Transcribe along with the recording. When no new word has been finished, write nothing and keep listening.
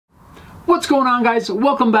What's going on, guys?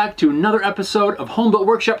 Welcome back to another episode of Home Built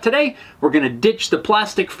Workshop. Today we're going to ditch the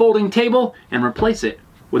plastic folding table and replace it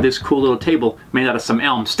with this cool little table made out of some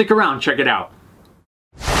elm. Stick around, check it out.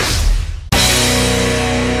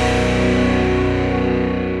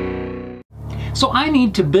 So I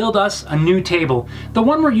need to build us a new table. The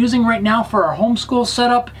one we're using right now for our homeschool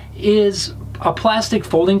setup is a plastic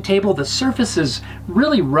folding table. The surface is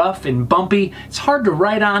really rough and bumpy. It's hard to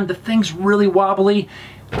write on. The thing's really wobbly.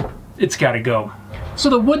 It's got to go. So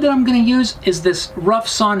the wood that I'm going to use is this rough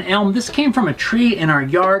sawn elm. This came from a tree in our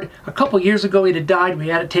yard. A couple years ago it had died. We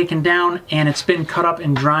had it taken down and it's been cut up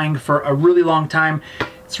and drying for a really long time.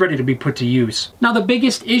 It's ready to be put to use. Now the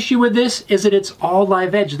biggest issue with this is that it's all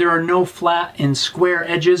live edge. There are no flat and square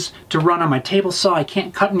edges to run on my table saw. I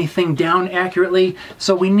can't cut anything down accurately,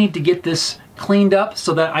 so we need to get this cleaned up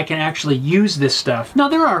so that I can actually use this stuff. Now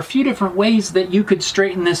there are a few different ways that you could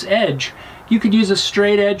straighten this edge. You could use a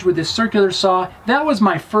straight edge with this circular saw. That was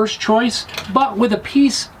my first choice, but with a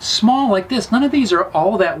piece small like this, none of these are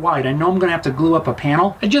all that wide. I know I'm gonna have to glue up a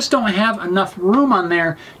panel. I just don't have enough room on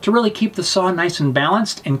there to really keep the saw nice and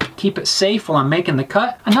balanced and keep it safe while I'm making the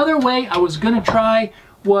cut. Another way I was gonna try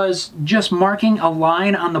was just marking a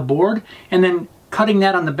line on the board and then cutting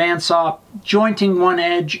that on the bandsaw, jointing one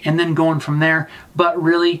edge, and then going from there. But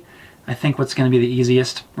really, I think what's going to be the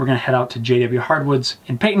easiest, we're going to head out to JW Hardwoods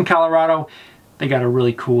in Peyton, Colorado. They got a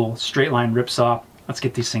really cool straight line rip saw. Let's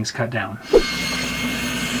get these things cut down.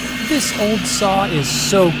 This old saw is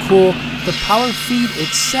so cool. The power feed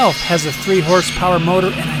itself has a 3 horsepower motor,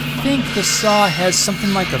 and I think the saw has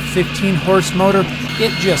something like a 15 horse motor.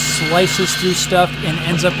 It just slices through stuff and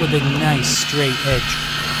ends up with a nice straight edge.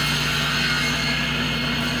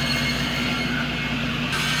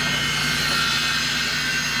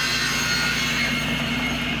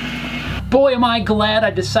 Boy, am I glad I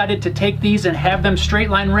decided to take these and have them straight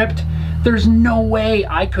line ripped. There's no way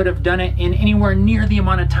I could have done it in anywhere near the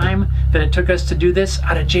amount of time that it took us to do this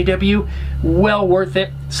out of JW. Well worth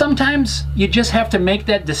it. Sometimes you just have to make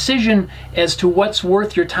that decision as to what's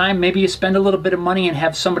worth your time. Maybe you spend a little bit of money and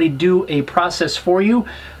have somebody do a process for you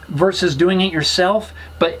versus doing it yourself.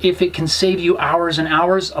 But if it can save you hours and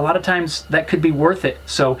hours, a lot of times that could be worth it.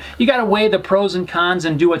 So you got to weigh the pros and cons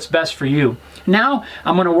and do what's best for you. Now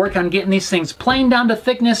I'm going to work on getting these things planed down to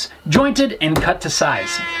thickness, jointed, and cut to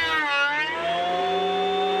size.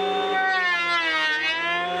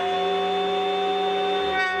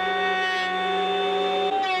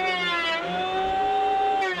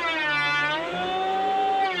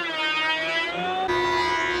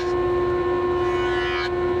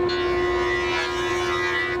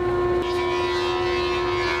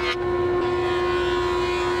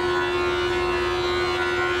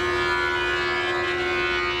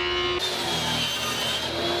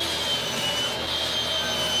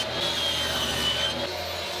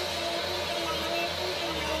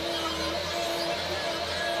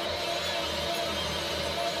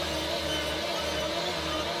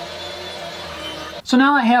 So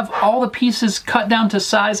now I have all the pieces cut down to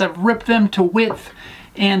size. I've ripped them to width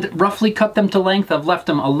and roughly cut them to length. I've left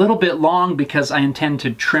them a little bit long because I intend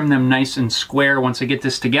to trim them nice and square once I get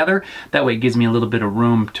this together. That way it gives me a little bit of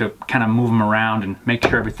room to kind of move them around and make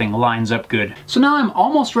sure everything lines up good. So now I'm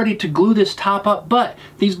almost ready to glue this top up, but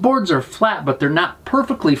these boards are flat, but they're not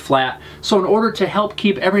perfectly flat. So in order to help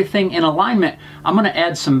keep everything in alignment, I'm gonna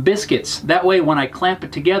add some biscuits. That way when I clamp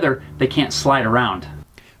it together, they can't slide around.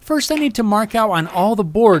 First, I need to mark out on all the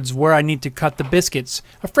boards where I need to cut the biscuits.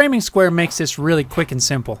 A framing square makes this really quick and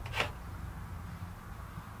simple.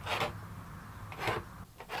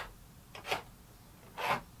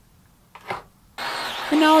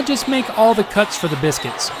 And now I'll just make all the cuts for the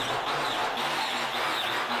biscuits.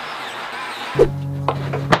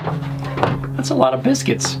 That's a lot of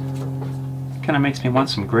biscuits. Kind of makes me want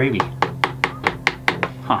some gravy.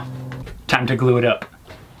 Huh. Time to glue it up.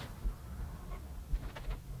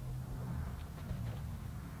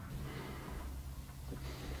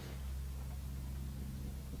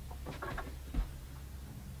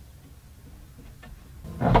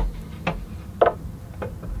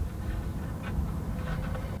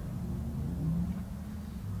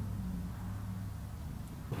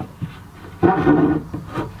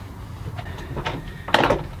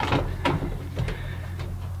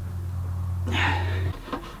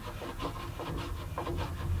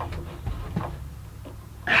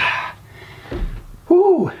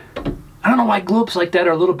 Whew. I don't know why glue-ups like that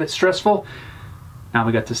are a little bit stressful. Now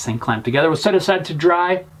we got this thing clamped together. We'll set it aside to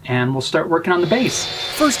dry and we'll start working on the base.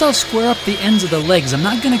 First I'll square up the ends of the legs. I'm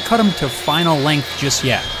not going to cut them to final length just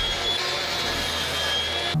yet.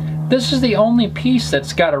 This is the only piece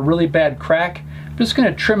that's got a really bad crack. just going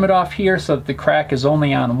to trim it off here so that the crack is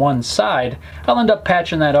only on one side. I'll end up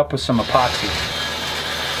patching that up with some epoxy.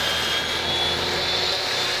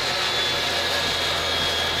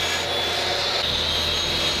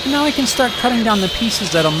 And now I can start cutting down the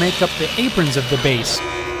pieces that'll make up the aprons of the base.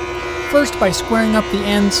 First by squaring up the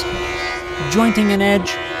ends, jointing an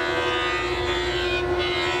edge,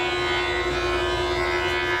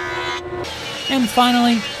 and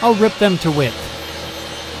finally I'll rip them to width.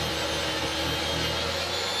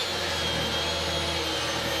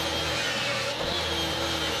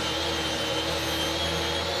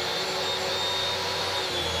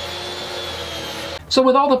 So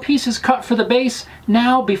with all the pieces cut for the base,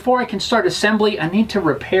 now before I can start assembly, I need to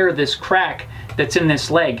repair this crack that's in this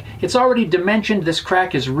leg. It's already dimensioned, this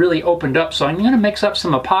crack is really opened up, so I'm going to mix up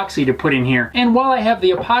some epoxy to put in here. And while I have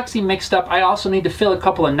the epoxy mixed up, I also need to fill a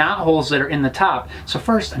couple of knot holes that are in the top. So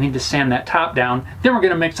first I need to sand that top down, then we're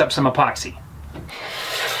going to mix up some epoxy.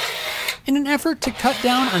 In an effort to cut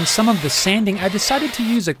down on some of the sanding, I decided to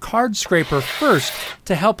use a card scraper first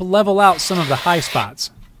to help level out some of the high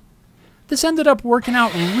spots. This ended up working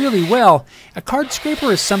out really well. A card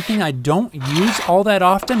scraper is something I don't use all that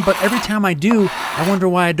often, but every time I do, I wonder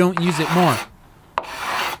why I don't use it more.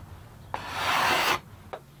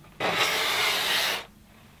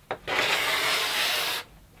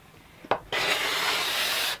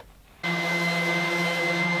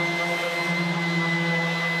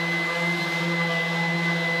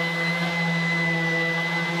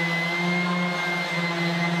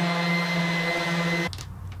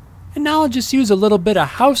 And now I'll just use a little bit of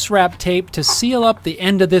house wrap tape to seal up the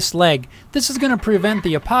end of this leg. This is going to prevent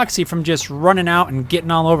the epoxy from just running out and getting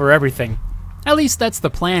all over everything. At least that's the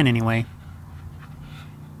plan anyway.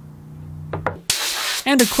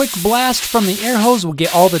 And a quick blast from the air hose will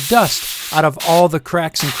get all the dust out of all the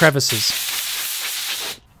cracks and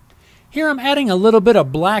crevices. Here I'm adding a little bit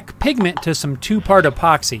of black pigment to some 2-part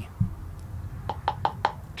epoxy.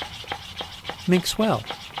 Mix well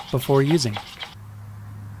before using.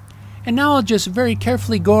 And now I'll just very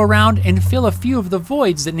carefully go around and fill a few of the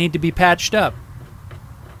voids that need to be patched up.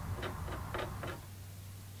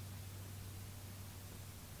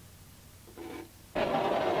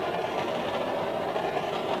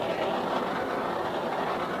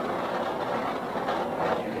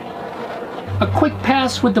 A quick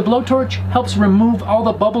pass with the blowtorch helps remove all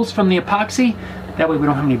the bubbles from the epoxy. That way we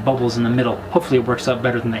don't have any bubbles in the middle. Hopefully it works out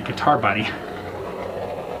better than that guitar body.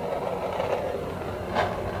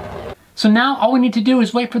 So now all we need to do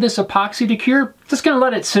is wait for this epoxy to cure. Just gonna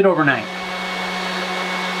let it sit overnight.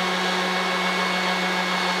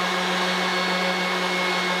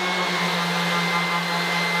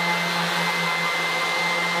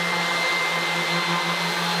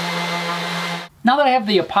 Now that I have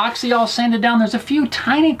the epoxy all sanded down, there's a few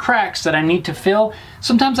tiny cracks that I need to fill.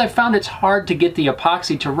 Sometimes I found it's hard to get the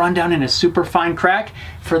epoxy to run down in a super fine crack.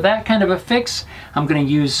 For that kind of a fix, I'm going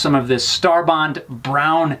to use some of this Starbond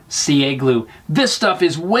brown CA glue. This stuff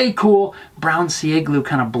is way cool. Brown CA glue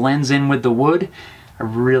kind of blends in with the wood. I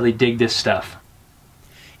really dig this stuff.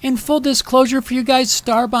 In full disclosure for you guys,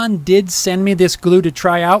 Starbond did send me this glue to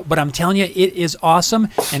try out, but I'm telling you, it is awesome,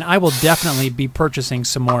 and I will definitely be purchasing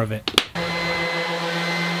some more of it.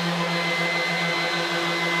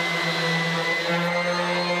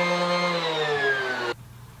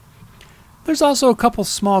 There's also a couple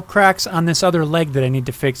small cracks on this other leg that I need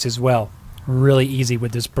to fix as well. Really easy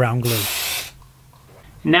with this brown glue.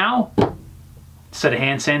 Now, instead of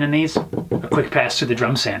hand sanding these, a quick pass through the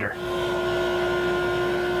drum sander.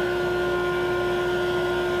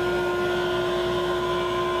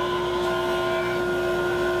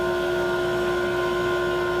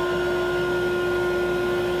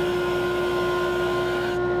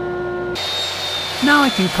 Now I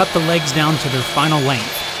can cut the legs down to their final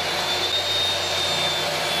length.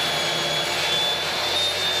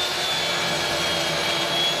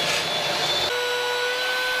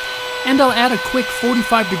 And I'll add a quick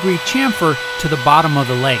 45-degree chamfer to the bottom of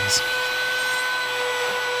the legs.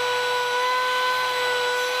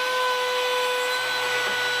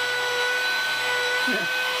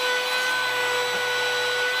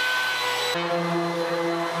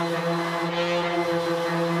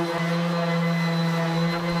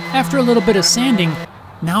 After a little bit of sanding,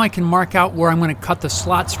 now I can mark out where I'm going to cut the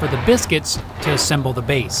slots for the biscuits to assemble the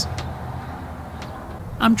base.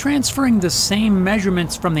 I'm transferring the same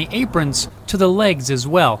measurements from the aprons to the legs as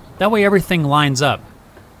well. That way everything lines up.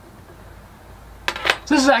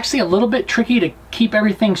 So this is actually a little bit tricky to keep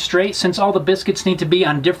everything straight since all the biscuits need to be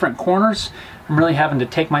on different corners. I'm really having to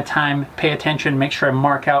take my time, pay attention, make sure I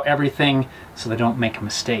mark out everything so they don't make a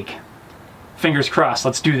mistake. Fingers crossed,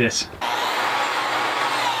 let's do this.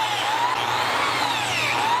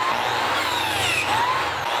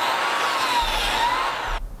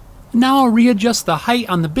 Now I'll readjust the height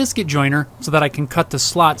on the biscuit joiner so that I can cut the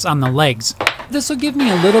slots on the legs. This will give me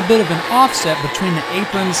a little bit of an offset between the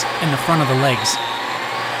aprons and the front of the legs.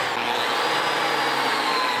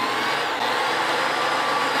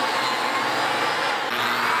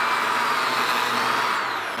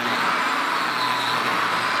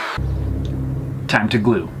 Time to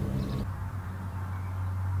glue.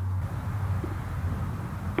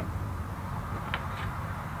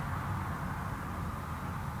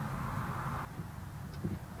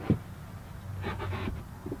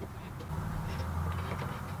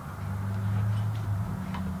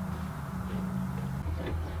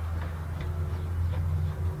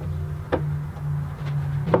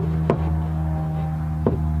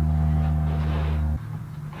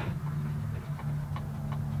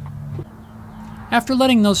 After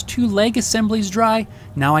letting those two leg assemblies dry,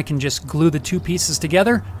 now I can just glue the two pieces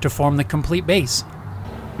together to form the complete base.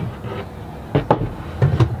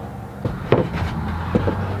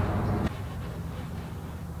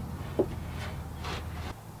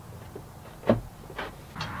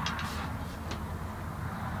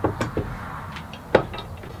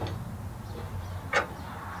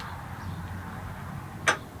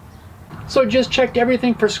 So just checked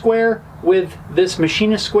everything for square with this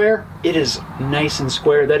machinist square. It is nice and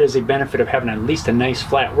square. That is a benefit of having at least a nice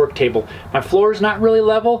flat work table. My floor is not really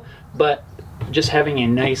level, but just having a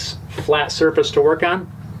nice flat surface to work on.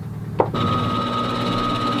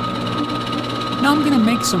 Now I'm going to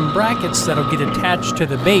make some brackets that'll get attached to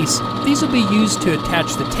the base. These will be used to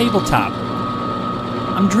attach the tabletop.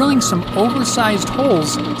 I'm drilling some oversized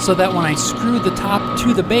holes so that when I screw the top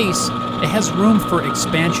to the base, it has room for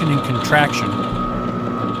expansion and contraction.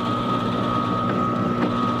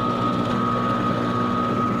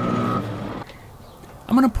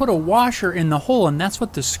 I'm going to put a washer in the hole, and that's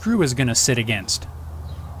what the screw is going to sit against.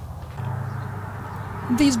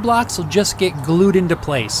 These blocks will just get glued into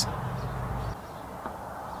place.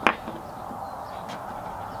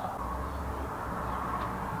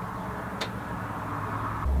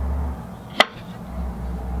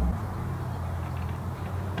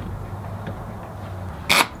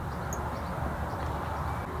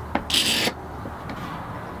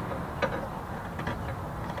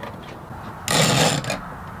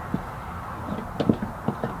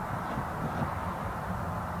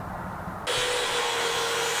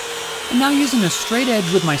 And now using a straight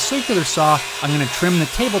edge with my circular saw, I'm going to trim the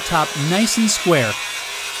tabletop nice and square.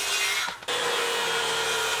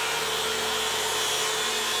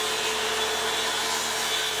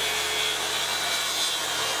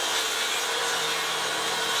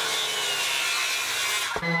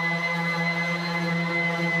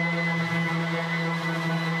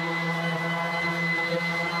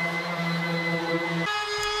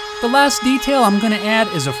 The last detail I'm going to add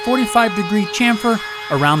is a 45-degree chamfer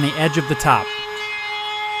around the edge of the top.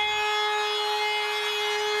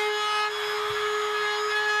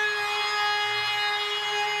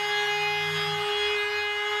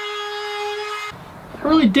 I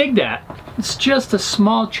really dig that. It's just a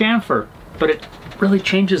small chamfer, but it really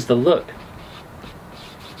changes the look.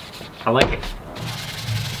 I like it.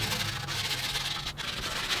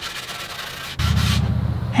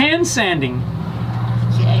 Hand sanding.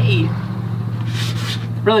 Yay!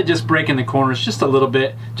 Really just breaking the corners just a little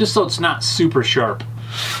bit, just so it's not super sharp.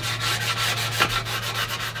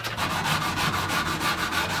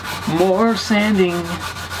 More sanding.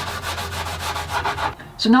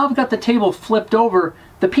 So now I've got the table flipped over.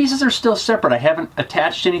 The pieces are still separate. I haven't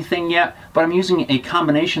attached anything yet, but I'm using a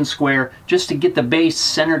combination square just to get the base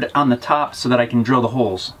centered on the top so that I can drill the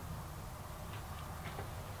holes.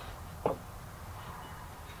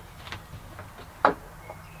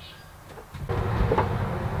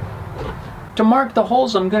 To mark the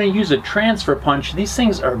holes, I'm going to use a transfer punch. These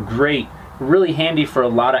things are great, really handy for a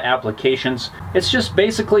lot of applications. It's just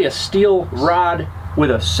basically a steel rod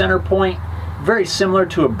with a center point, very similar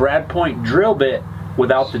to a brad point drill bit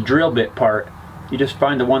without the drill bit part. You just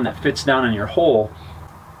find the one that fits down in your hole,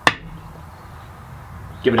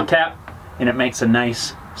 give it a tap, and it makes a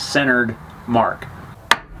nice centered mark.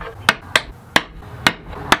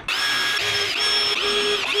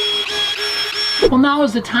 Well, now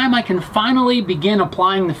is the time I can finally begin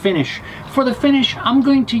applying the finish. For the finish, I'm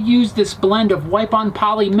going to use this blend of Wipe-On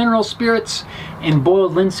Poly mineral spirits and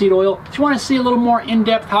boiled linseed oil. If you want to see a little more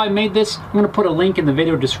in-depth how I made this, I'm going to put a link in the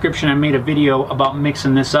video description. I made a video about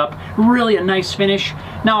mixing this up. Really a nice finish.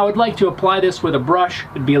 Now I would like to apply this with a brush.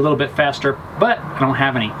 It'd be a little bit faster, but I don't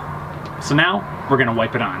have any. So now we're going to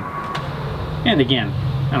wipe it on. And again,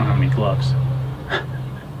 I don't have any gloves.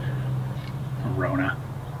 Rona.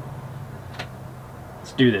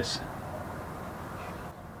 Let's do this.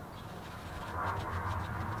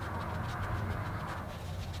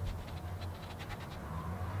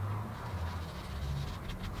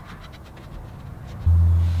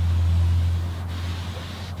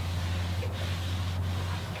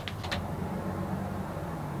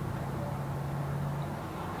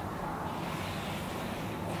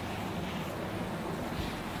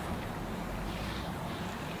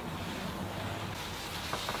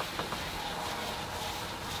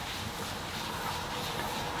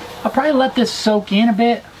 I'll probably let this soak in a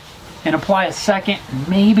bit and apply a second,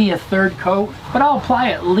 maybe a third coat, but I'll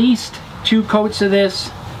apply at least 2 coats of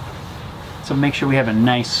this, so make sure we have a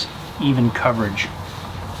nice even coverage.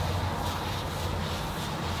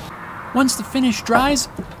 Once the finish dries,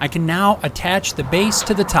 I can now attach the base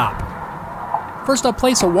to the top. First I'll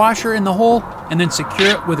place a washer in the hole and then secure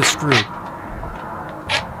it with a screw.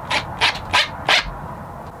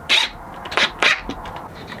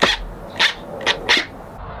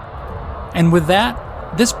 And with that,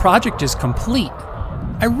 this project is complete.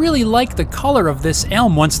 I really like the color of this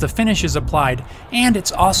elm once the finish is applied, and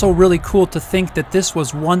it's also really cool to think that this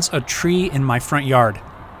was once a tree in my front yard.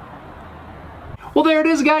 Well, there it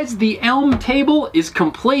is, guys. The elm table is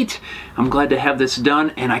complete. I'm glad to have this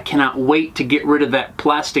done, and I cannot wait to get rid of that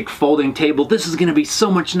plastic folding table. This is going to be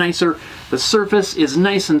so much nicer. The surface is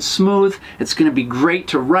nice and smooth. It's going to be great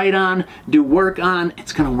to write on, do work on.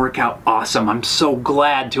 It's going to work out awesome. I'm so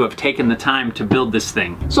glad to have taken the time to build this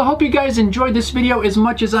thing. So I hope you guys enjoyed this video as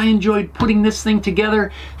much as I enjoyed putting this thing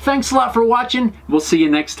together. Thanks a lot for watching. We'll see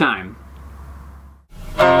you next time.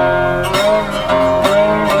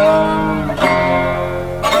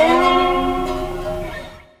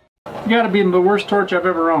 Gotta be the worst torch I've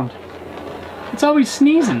ever owned. It's always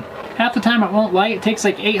sneezing. Half the time it won't light. It takes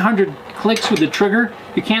like 800 clicks with the trigger.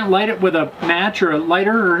 You can't light it with a match or a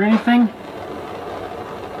lighter or anything.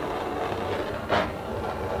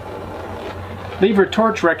 Leave your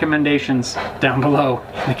torch recommendations down below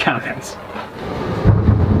in the comments.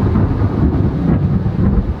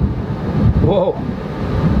 Whoa.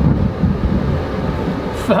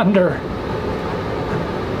 Thunder.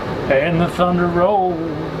 And the thunder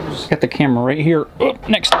rolls. Got the camera right here,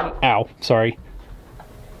 next to me. Ow, sorry.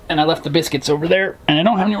 And I left the biscuits over there, and I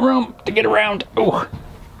don't have any room to get around. Oh,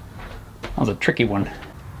 that was a tricky one.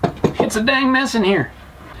 It's a dang mess in here.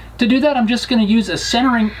 To do that, I'm just gonna use a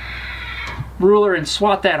centering ruler and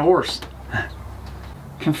swat that horse.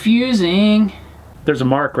 Confusing. There's a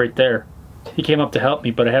mark right there. He came up to help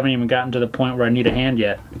me, but I haven't even gotten to the point where I need a hand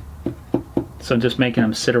yet. So I'm just making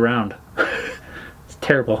him sit around. It's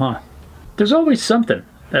terrible, huh? There's always something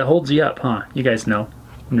that holds you up, huh? You guys know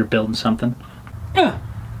when you're building something.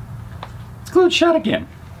 It's glued shut again.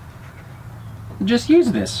 Just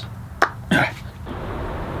use this.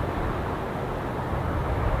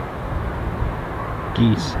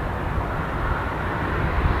 Geese.